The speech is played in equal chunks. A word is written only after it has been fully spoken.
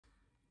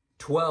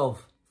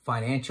12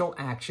 financial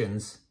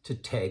actions to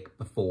take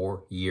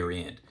before year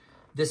end.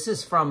 This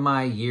is from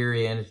my year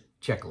end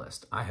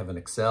checklist. I have an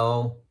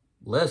Excel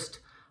list.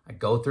 I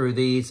go through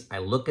these. I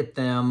look at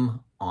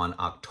them on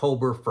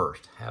October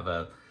 1st. Have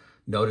a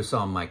notice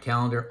on my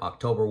calendar,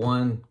 October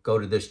 1, go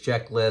to this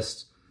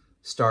checklist,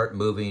 start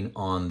moving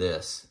on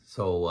this.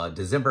 So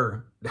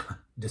December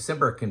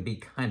can be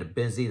kind of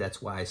busy.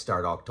 That's why I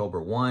start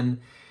October 1.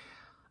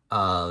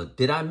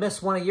 Did I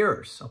miss one of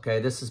yours? Okay,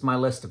 this is my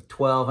list of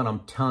 12, and I'm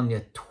telling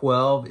you,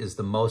 12 is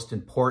the most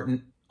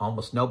important.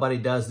 Almost nobody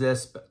does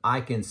this, but I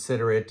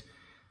consider it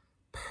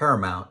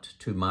paramount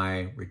to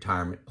my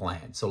retirement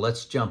plan. So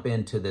let's jump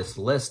into this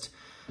list.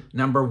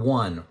 Number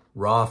 1,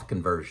 Roth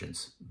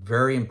conversions.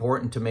 Very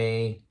important to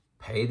me.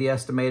 Pay the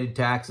estimated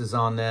taxes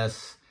on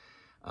this.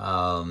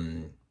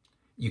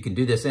 You can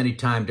do this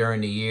anytime during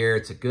the year.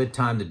 It's a good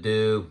time to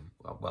do.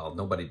 Well,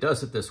 nobody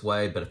does it this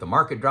way, but if the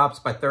market drops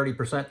by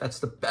 30%, that's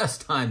the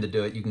best time to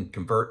do it. You can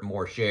convert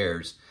more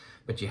shares,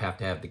 but you have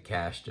to have the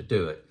cash to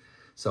do it.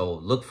 So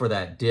look for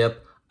that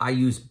dip. I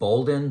use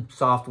BOLDIN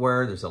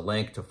software. There's a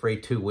link to free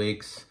 2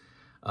 weeks.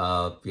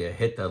 If you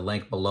hit the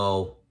link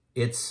below,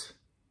 its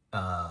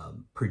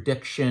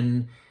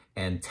prediction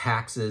and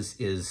taxes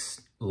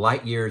is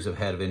light years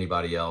ahead of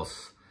anybody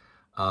else.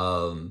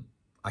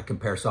 I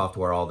compare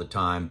software all the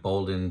time.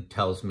 BOLDIN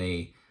tells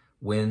me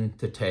when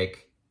to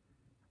take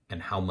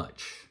and how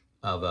much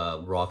of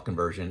a Roth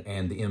conversion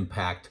and the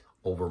impact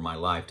over my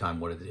lifetime,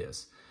 what it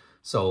is.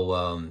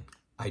 So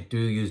I do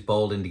use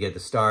BOLDIN to get the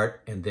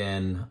start, and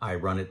then I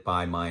run it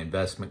by my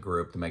investment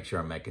group to make sure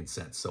I'm making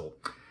sense. So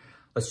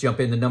let's jump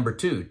into number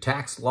 2,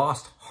 tax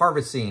loss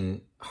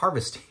harvesting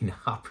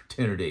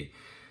opportunity.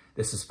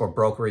 This is for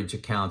brokerage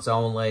accounts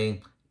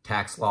only.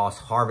 Tax loss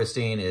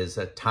harvesting is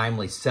a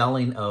timely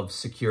selling of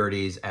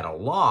securities at a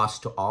loss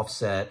to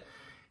offset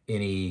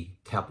any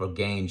capital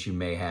gains you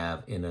may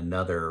have in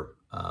another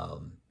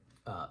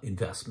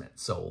investment.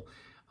 So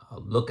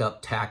look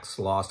up tax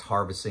loss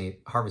harvesting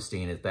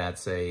if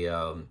that's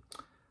an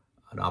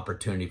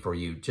opportunity for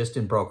you just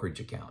in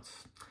brokerage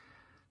accounts.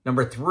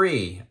 Number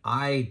 3,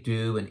 I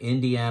do an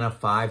Indiana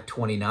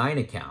 529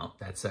 account.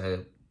 That's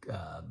a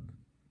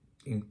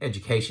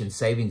education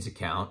savings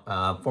account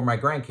for my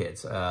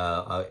grandkids.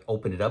 I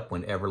opened it up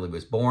when Everly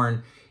was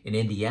born. In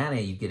Indiana,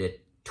 you get a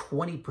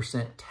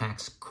 20%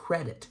 tax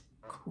credit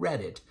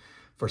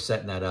for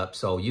setting that up.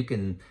 So you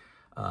can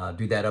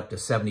do that up to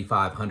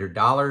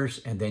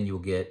 $7,500, and then you'll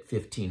get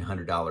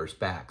 $1,500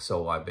 back.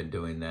 So I've been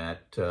doing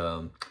that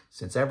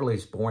since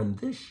Everly's born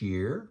this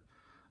year.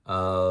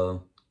 I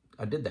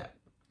did that.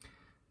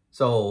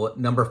 So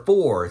number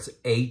 4 is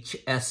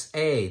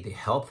HSA, the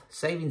Health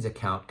Savings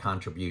Account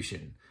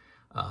contribution.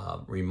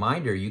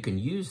 Reminder, you can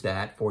use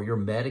that for your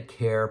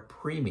Medicare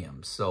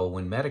premiums. So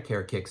when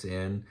Medicare kicks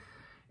in,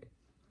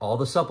 all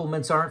the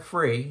supplements aren't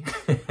free.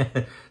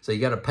 So you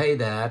got to pay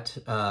that.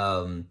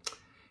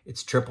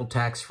 It's triple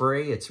tax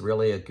free. It's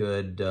really a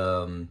good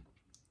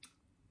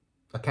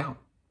account.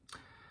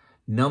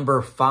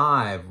 Number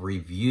 5,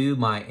 review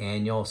my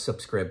annual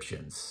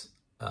subscriptions,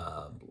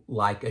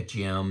 like a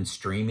gym,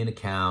 streaming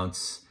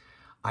accounts.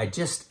 I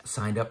just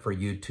signed up for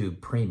YouTube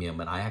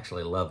Premium, and I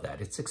actually love that.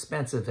 It's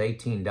expensive,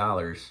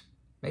 $18,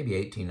 maybe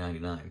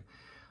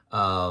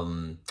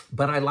 $18.99.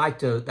 But I like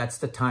to, that's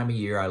the time of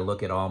year I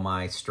look at all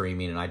my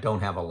streaming, and I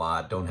don't have a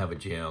lot, don't have a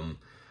gym,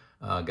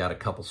 got a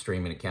couple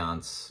streaming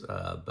accounts,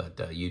 but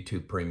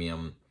YouTube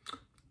Premium.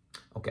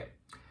 Okay.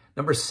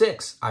 Number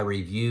 6, I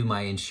review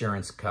my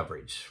insurance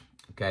coverage.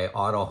 Okay.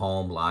 Auto,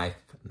 home, life,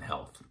 and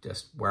health.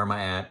 Just where am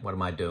I at? What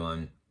am I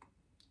doing?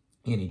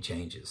 Any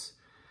changes?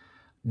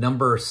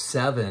 Number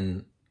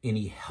 7,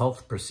 any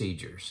health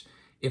procedures.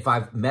 If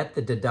I've met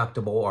the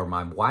deductible or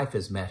my wife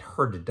has met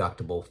her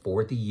deductible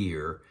for the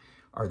year,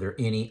 are there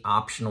any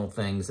optional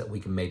things that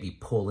we can maybe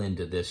pull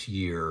into this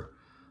year,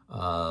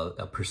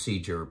 a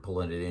procedure,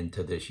 pulling it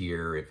into this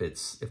year if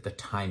the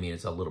timing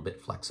is a little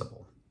bit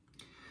flexible?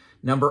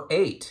 Number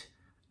 8,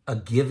 a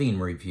giving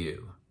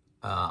review.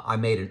 I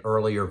made an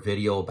earlier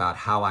video about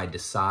how I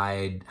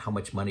decide how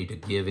much money to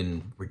give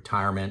in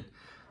retirement.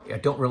 I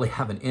don't really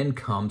have an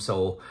income,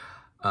 so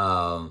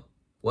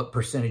what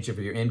percentage of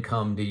your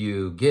income do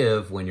you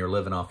give when you're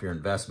living off your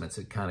investments?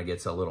 It kind of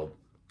gets a little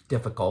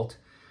difficult.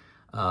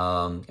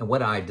 And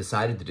what I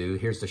decided to do,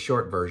 here's the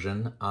short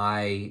version.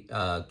 I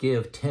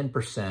give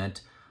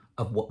 10%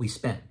 of what we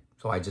spend.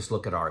 So I just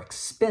look at our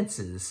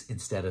expenses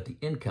instead of the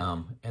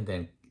income, and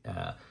then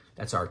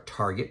that's our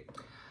target.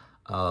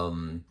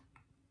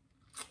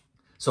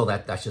 So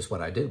that's just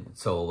what I do.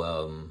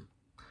 So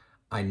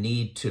I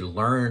need to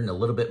learn a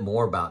little bit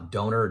more about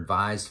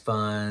donor-advised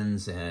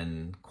funds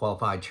and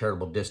qualified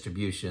charitable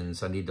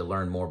distributions. I need to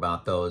learn more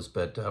about those,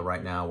 but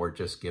right now we're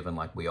just given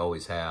like we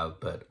always have,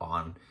 but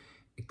on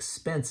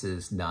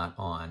expenses, not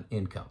on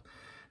income.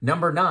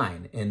 Number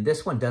 9, and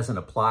this one doesn't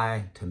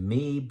apply to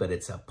me, but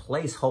it's a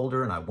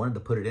placeholder, and I wanted to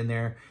put it in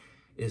there,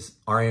 is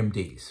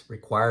RMDs,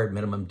 required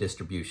minimum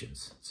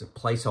distributions. It's a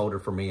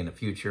placeholder for me in the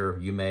future.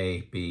 You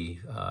may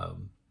be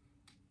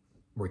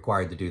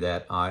required to do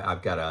that.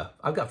 I've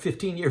got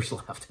 15 years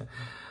left.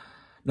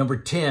 Number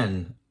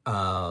 10,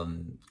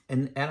 and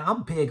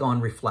I'm big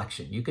on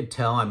reflection. You could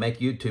tell I make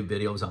YouTube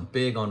videos. I'm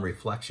big on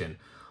reflection.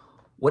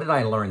 What did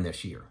I learn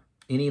this year?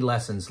 Any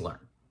lessons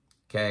learned?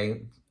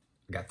 Okay,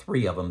 I got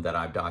 3 of them that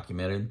I've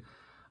documented.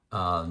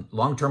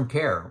 Long-term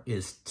care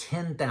is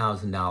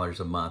 $10,000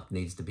 a month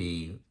needs to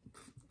be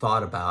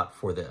thought about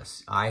for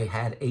this. I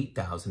had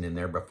 $8,000 in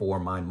there before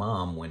my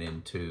mom went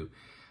into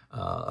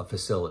a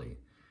facility.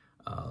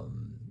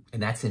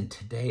 And that's in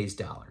today's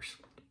dollars.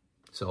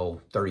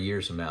 So 30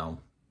 years from now,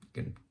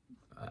 you can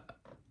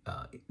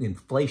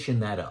inflation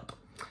that up.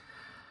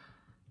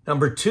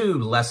 Number 2,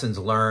 lessons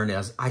learned,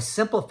 as I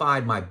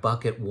simplified my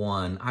bucket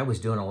 1. I was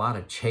doing a lot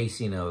of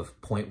chasing of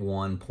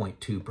 0.1,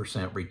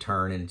 0.2%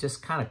 return and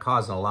just kind of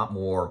causing a lot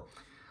more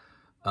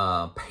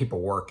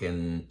paperwork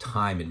and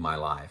time in my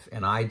life.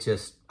 And I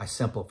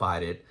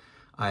simplified it.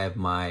 I have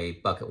my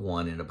bucket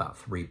 1 in about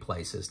 3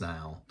 places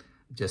now.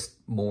 Just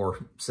more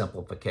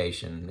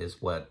simplification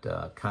is what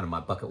kind of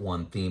my bucket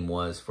 1 theme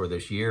was for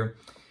this year.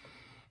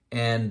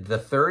 And the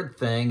third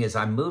thing is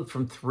I moved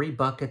from 3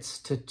 buckets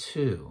to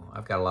 2.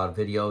 I've got a lot of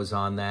videos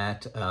on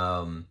that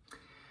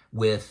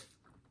with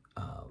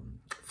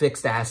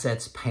fixed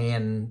assets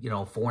paying,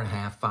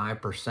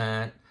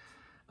 4.5%,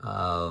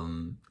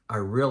 5%. I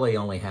really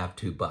only have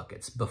 2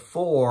 buckets.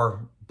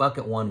 Before,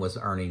 bucket 1 was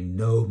earning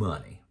no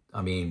money.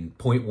 I mean,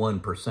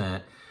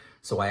 0.1%.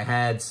 So I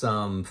had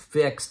some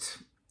fixed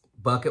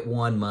bucket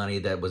 1 money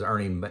that was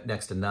earning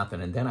next to nothing.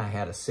 And then I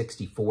had a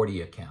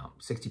 60-40 account,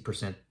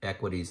 60%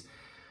 equities,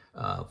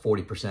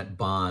 40%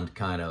 bond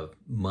kind of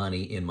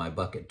money in my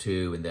bucket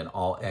 2, and then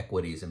all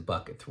equities in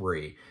bucket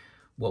 3.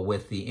 Well,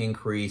 with the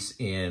increase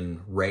in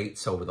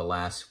rates over the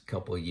last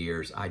couple of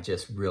years, I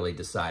just really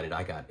decided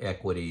I got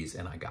equities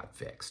and I got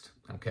fixed.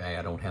 Okay,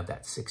 I don't have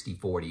that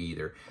 60-40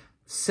 either.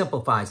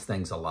 Simplifies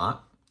things a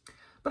lot,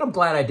 but I'm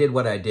glad I did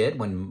what I did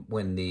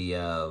when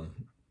the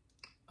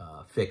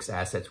fixed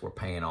assets were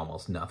paying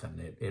almost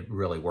nothing. It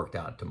really worked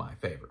out to my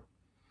favor.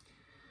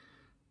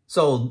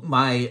 So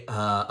my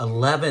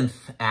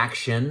 11th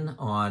action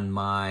on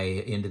my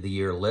end of the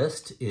year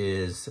list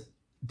is,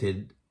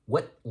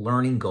 what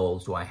learning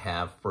goals do I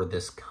have for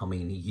this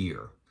coming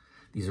year?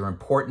 These are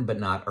important but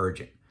not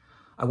urgent.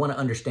 I want to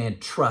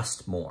understand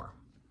trust more.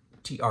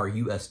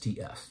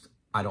 T-R-U-S-T-S.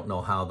 I don't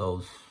know how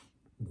those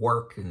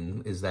work,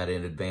 and is that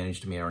an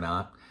advantage to me or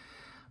not?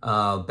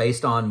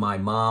 Based on my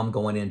mom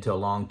going into a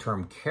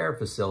long-term care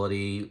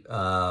facility,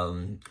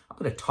 I'm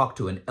going to talk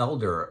to an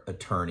elder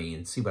attorney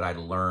and see what I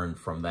learned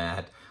from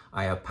that.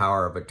 I have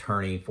power of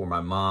attorney for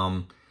my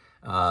mom,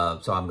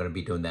 so I'm going to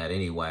be doing that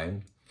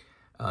anyway.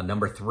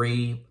 Number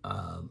 3,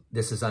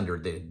 this is under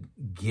the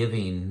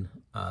giving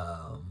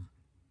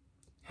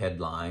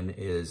headline,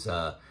 is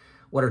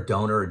what are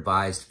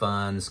donor-advised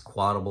funds,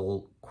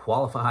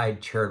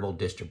 qualified charitable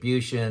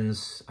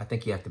distributions? I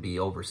think you have to be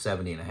over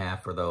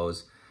 70.5 for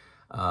those.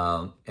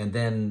 And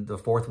then the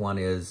 4th one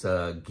is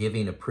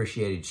giving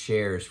appreciated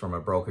shares from a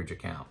brokerage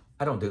account.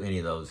 I don't do any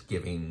of those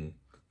giving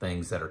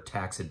things that are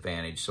tax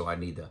advantage, so I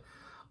need to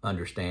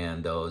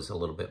understand those a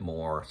little bit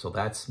more. So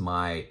that's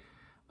my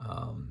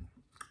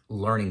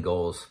learning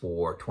goals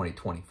for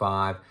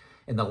 2025.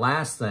 And the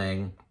last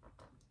thing,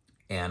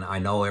 and I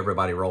know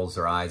everybody rolls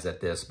their eyes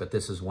at this, but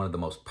this is one of the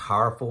most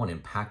powerful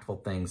and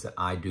impactful things that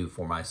I do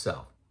for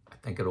myself. I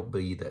think it'll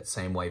be that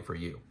same way for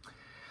you.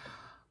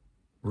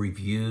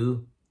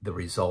 Review the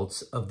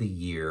results of the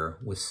year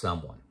with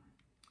someone,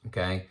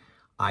 okay?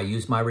 I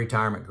use my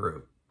retirement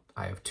group.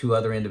 I have 2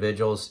 other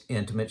individuals,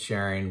 intimate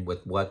sharing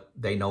with what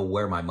they know,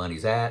 where my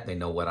money's at. They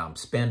know what I'm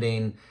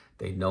spending.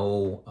 They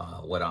know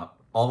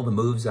all the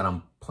moves that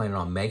I'm planning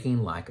on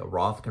making, like a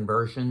Roth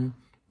conversion.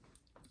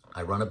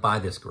 I run it by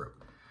this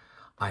group.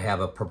 I have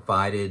a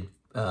provided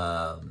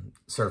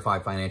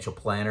certified financial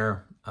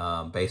planner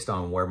based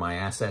on where my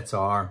assets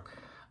are.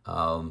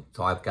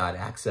 So I've got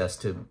access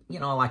to,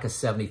 like a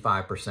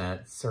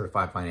 75%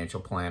 certified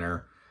financial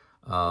planner.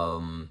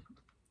 And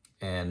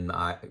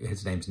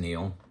his name's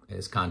Neil.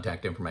 His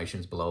contact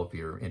information is below if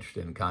you're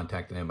interested in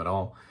contacting him at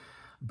all.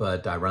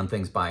 But I run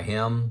things by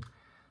him.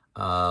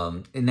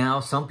 And now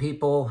some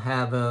people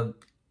have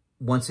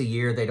once a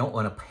year, they don't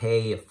want to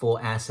pay full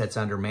assets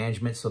under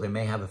management. So they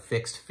may have a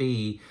fixed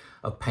fee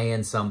of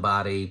paying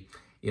somebody,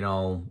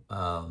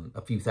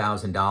 a few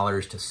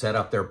 $1,000s to set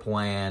up their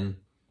plan.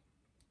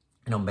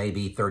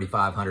 Maybe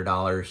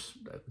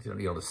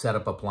 $3,500, to set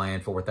up a plan,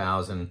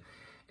 $4,000,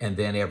 and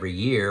then every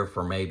year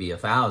for maybe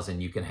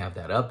 $1,000, you can have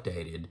that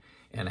updated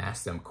and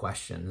ask them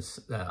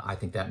questions. I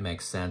think that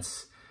makes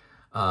sense.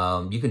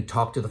 You can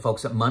talk to the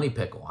folks at Money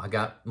Pickle. I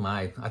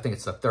think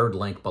it's the 3rd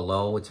link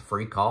below. It's a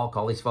free call.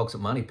 Call these folks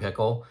at Money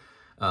Pickle.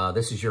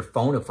 This is your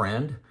phone a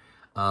friend.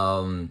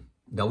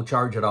 No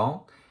charge at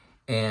all.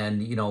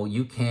 And,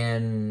 you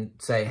can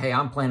say, hey,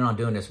 I'm planning on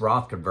doing this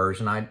Roth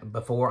conversion.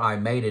 Before I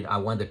made it, I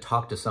wanted to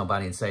talk to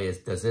somebody and say,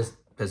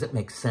 does it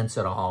make sense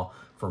at all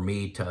for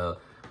me to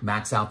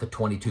max out the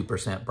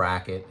 22%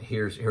 bracket?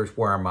 Here's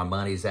where my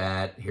money's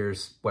at.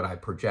 Here's what I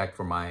project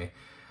for my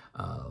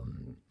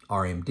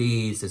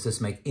RMDs? Does this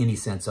make any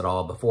sense at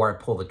all? Before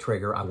I pull the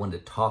trigger, I wanted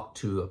to talk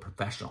to a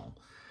professional.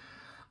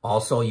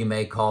 Also, you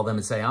may call them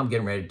and say, I'm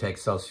getting ready to take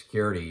Social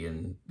Security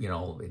in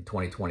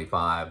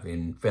 2025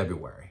 in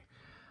February.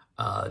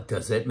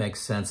 Does it make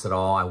sense at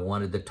all? I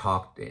wanted to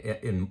talk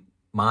in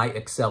my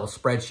Excel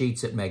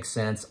spreadsheets. It makes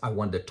sense. I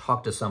wanted to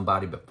talk to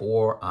somebody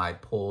before I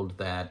pulled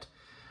that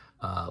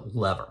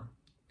lever.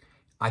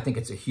 I think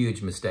it's a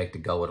huge mistake to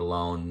go it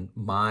alone.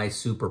 My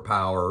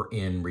superpower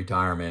in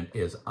retirement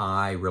is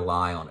I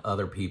rely on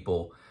other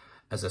people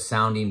as a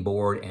sounding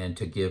board and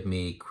to give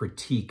me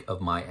critique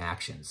of my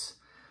actions.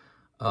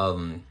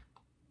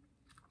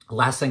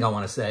 Last thing I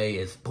want to say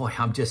is, boy,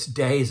 I'm just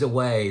days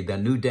away. The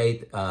new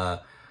date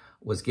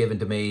was given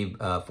to me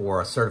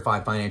for a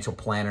certified financial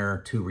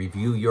planner to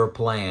review your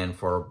plan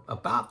for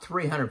about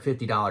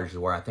 $350 is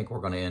where I think we're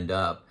going to end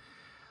up.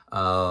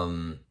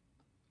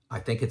 I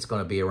think it's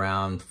going to be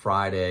around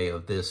Friday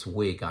of this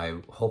week. I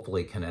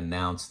hopefully can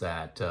announce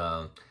that.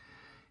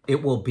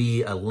 It will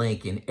be a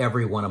link in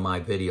every one of my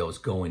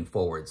videos going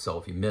forward. So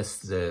if you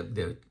missed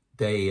the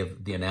day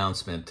of the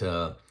announcement,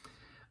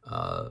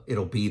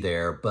 it'll be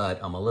there. But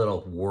I'm a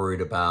little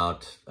worried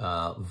about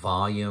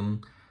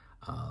volume.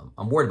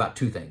 I'm worried about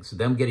two things.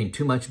 Them getting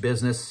too much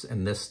business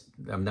and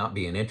I'm not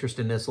being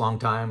interested in this long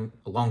term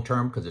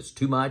because it's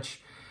too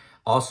much.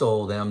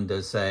 Also them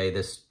to say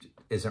this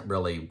isn't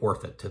really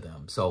worth it to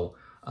them. So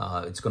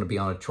it's going to be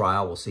on a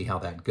trial. We'll see how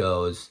that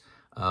goes.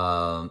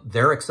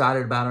 They're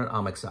excited about it.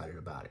 I'm excited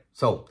about it.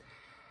 So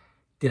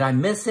did I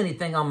miss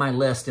anything on my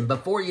list? And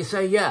before you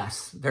say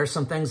yes, there's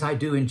some things I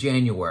do in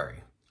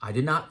January. I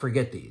did not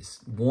forget these.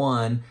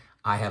 One,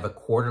 I have a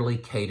quarterly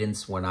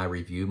cadence when I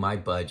review my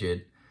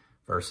budget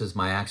versus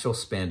my actual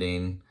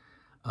spending.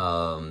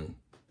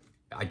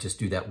 I just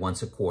do that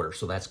once a quarter.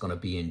 So that's going to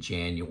be in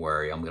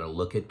January. I'm going to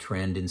look at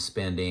trend in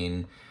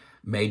spending,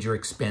 major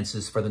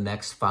expenses for the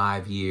next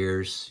 5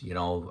 years,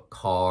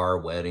 car,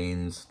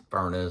 weddings,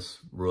 furnace,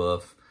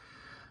 roof,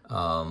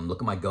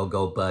 look at my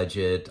go-go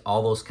budget,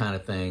 all those kind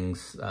of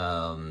things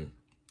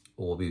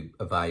we'll be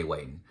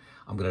evaluating.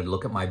 I'm going to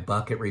look at my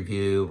bucket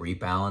review,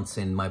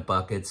 rebalancing my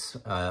buckets.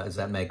 Does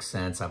that make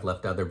sense? I've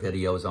left other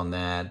videos on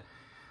that.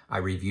 I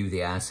review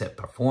the asset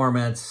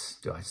performance.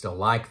 Do I still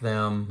like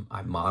them?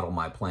 I model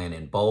my plan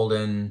in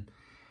BOLDIN.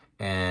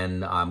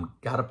 And I'm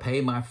got to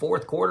pay my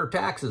fourth quarter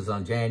taxes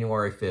on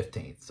January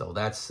 15th. So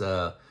that's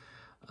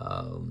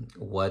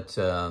what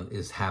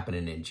is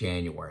happening in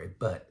January.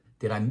 But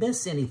did I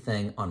miss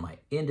anything on my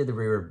end of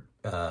the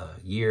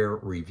year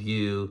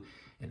review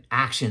and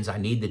actions I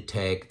need to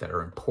take that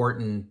are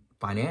important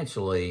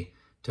financially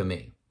to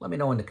me? Let me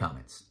know in the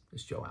comments.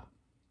 This is Joe out.